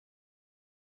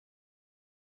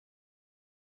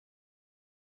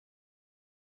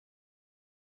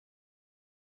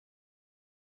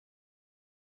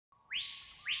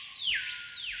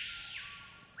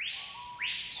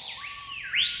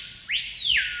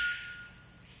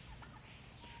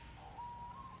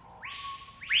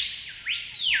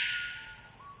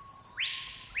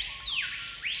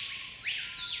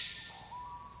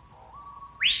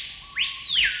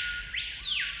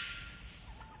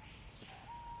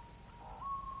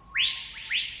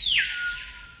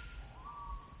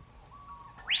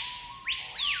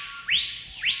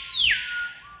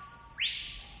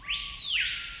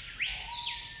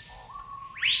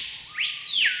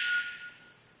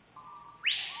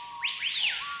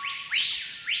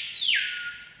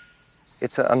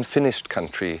It's an unfinished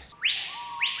country.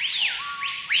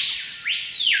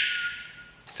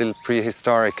 Still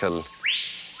prehistorical.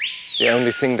 The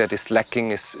only thing that is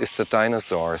lacking is the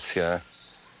dinosaurs here.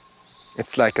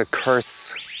 It's like a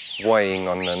curse weighing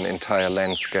on an entire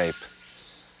landscape.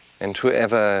 And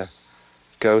whoever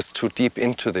goes too deep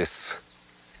into this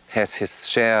has his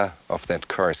share of that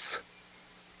curse.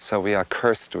 So we are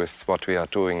cursed with what we are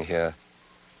doing here.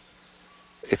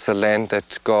 It's a land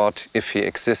that God, if he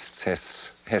exists,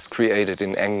 has created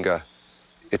in anger.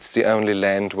 It's the only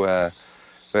land where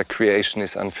creation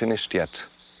is unfinished yet.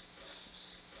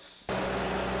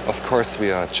 Of course,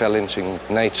 we are challenging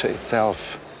nature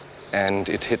itself, and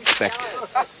it hits back.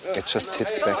 It just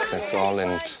hits back, that's all,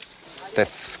 and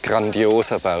that's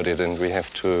grandiose about it, and we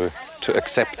have to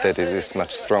accept that it is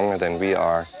much stronger than we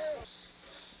are.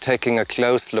 Taking a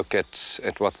close look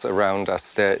at what's around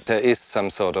us, there is some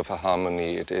sort of a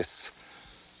harmony. It is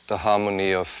the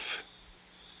harmony of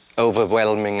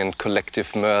overwhelming and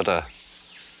collective murder.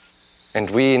 And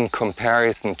we, in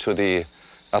comparison to the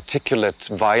articulate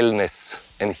vileness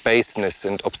and baseness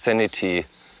and obscenity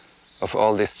of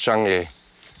all this jungle,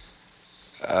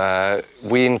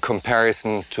 we, in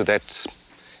comparison to that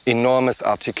enormous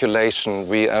articulation,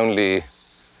 we only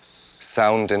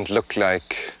sound and look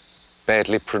like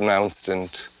badly pronounced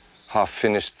and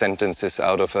half-finished sentences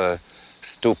out of a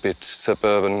stupid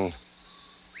suburban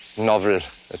novel,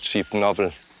 a cheap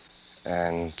novel.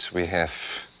 And we have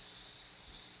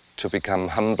to become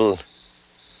humble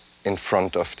in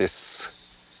front of this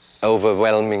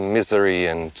overwhelming misery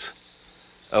and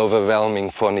overwhelming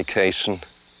fornication,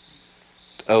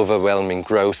 overwhelming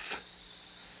growth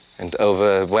and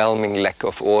overwhelming lack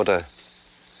of order.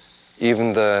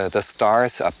 Even the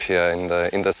stars up here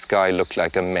in the sky look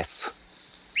like a mess.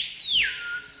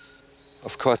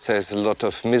 Of course, there's a lot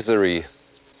of misery,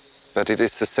 but it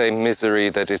is the same misery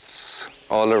that is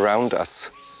all around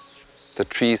us. The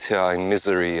trees here are in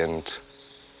misery and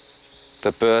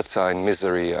the birds are in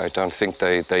misery. I don't think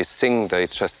they sing, they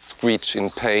just screech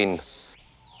in pain.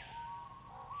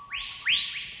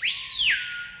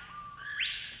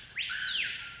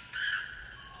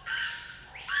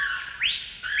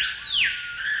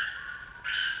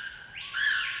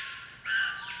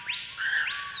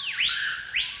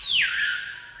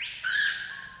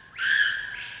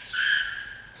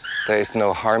 There is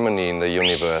no harmony in the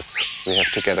universe. We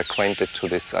have to get acquainted to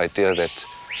this idea that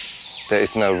there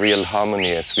is no real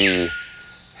harmony as we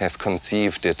have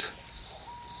conceived it.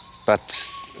 But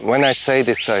when I say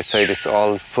this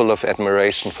all full of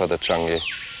admiration for the jungle.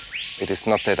 It is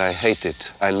not that I hate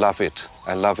it. I love it.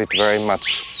 I love it very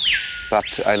much.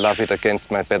 But I love it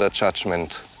against my better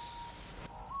judgment.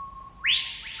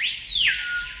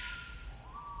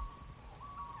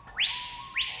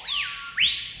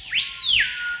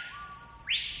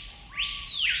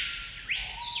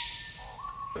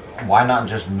 Why not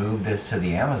just move this to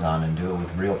the Amazon and do it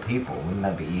with real people? Wouldn't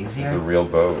that be easier? The real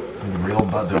boat. The real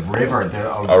boat, the river.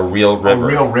 A real river. A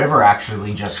real river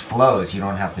actually just flows. You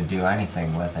don't have to do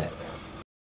anything with it.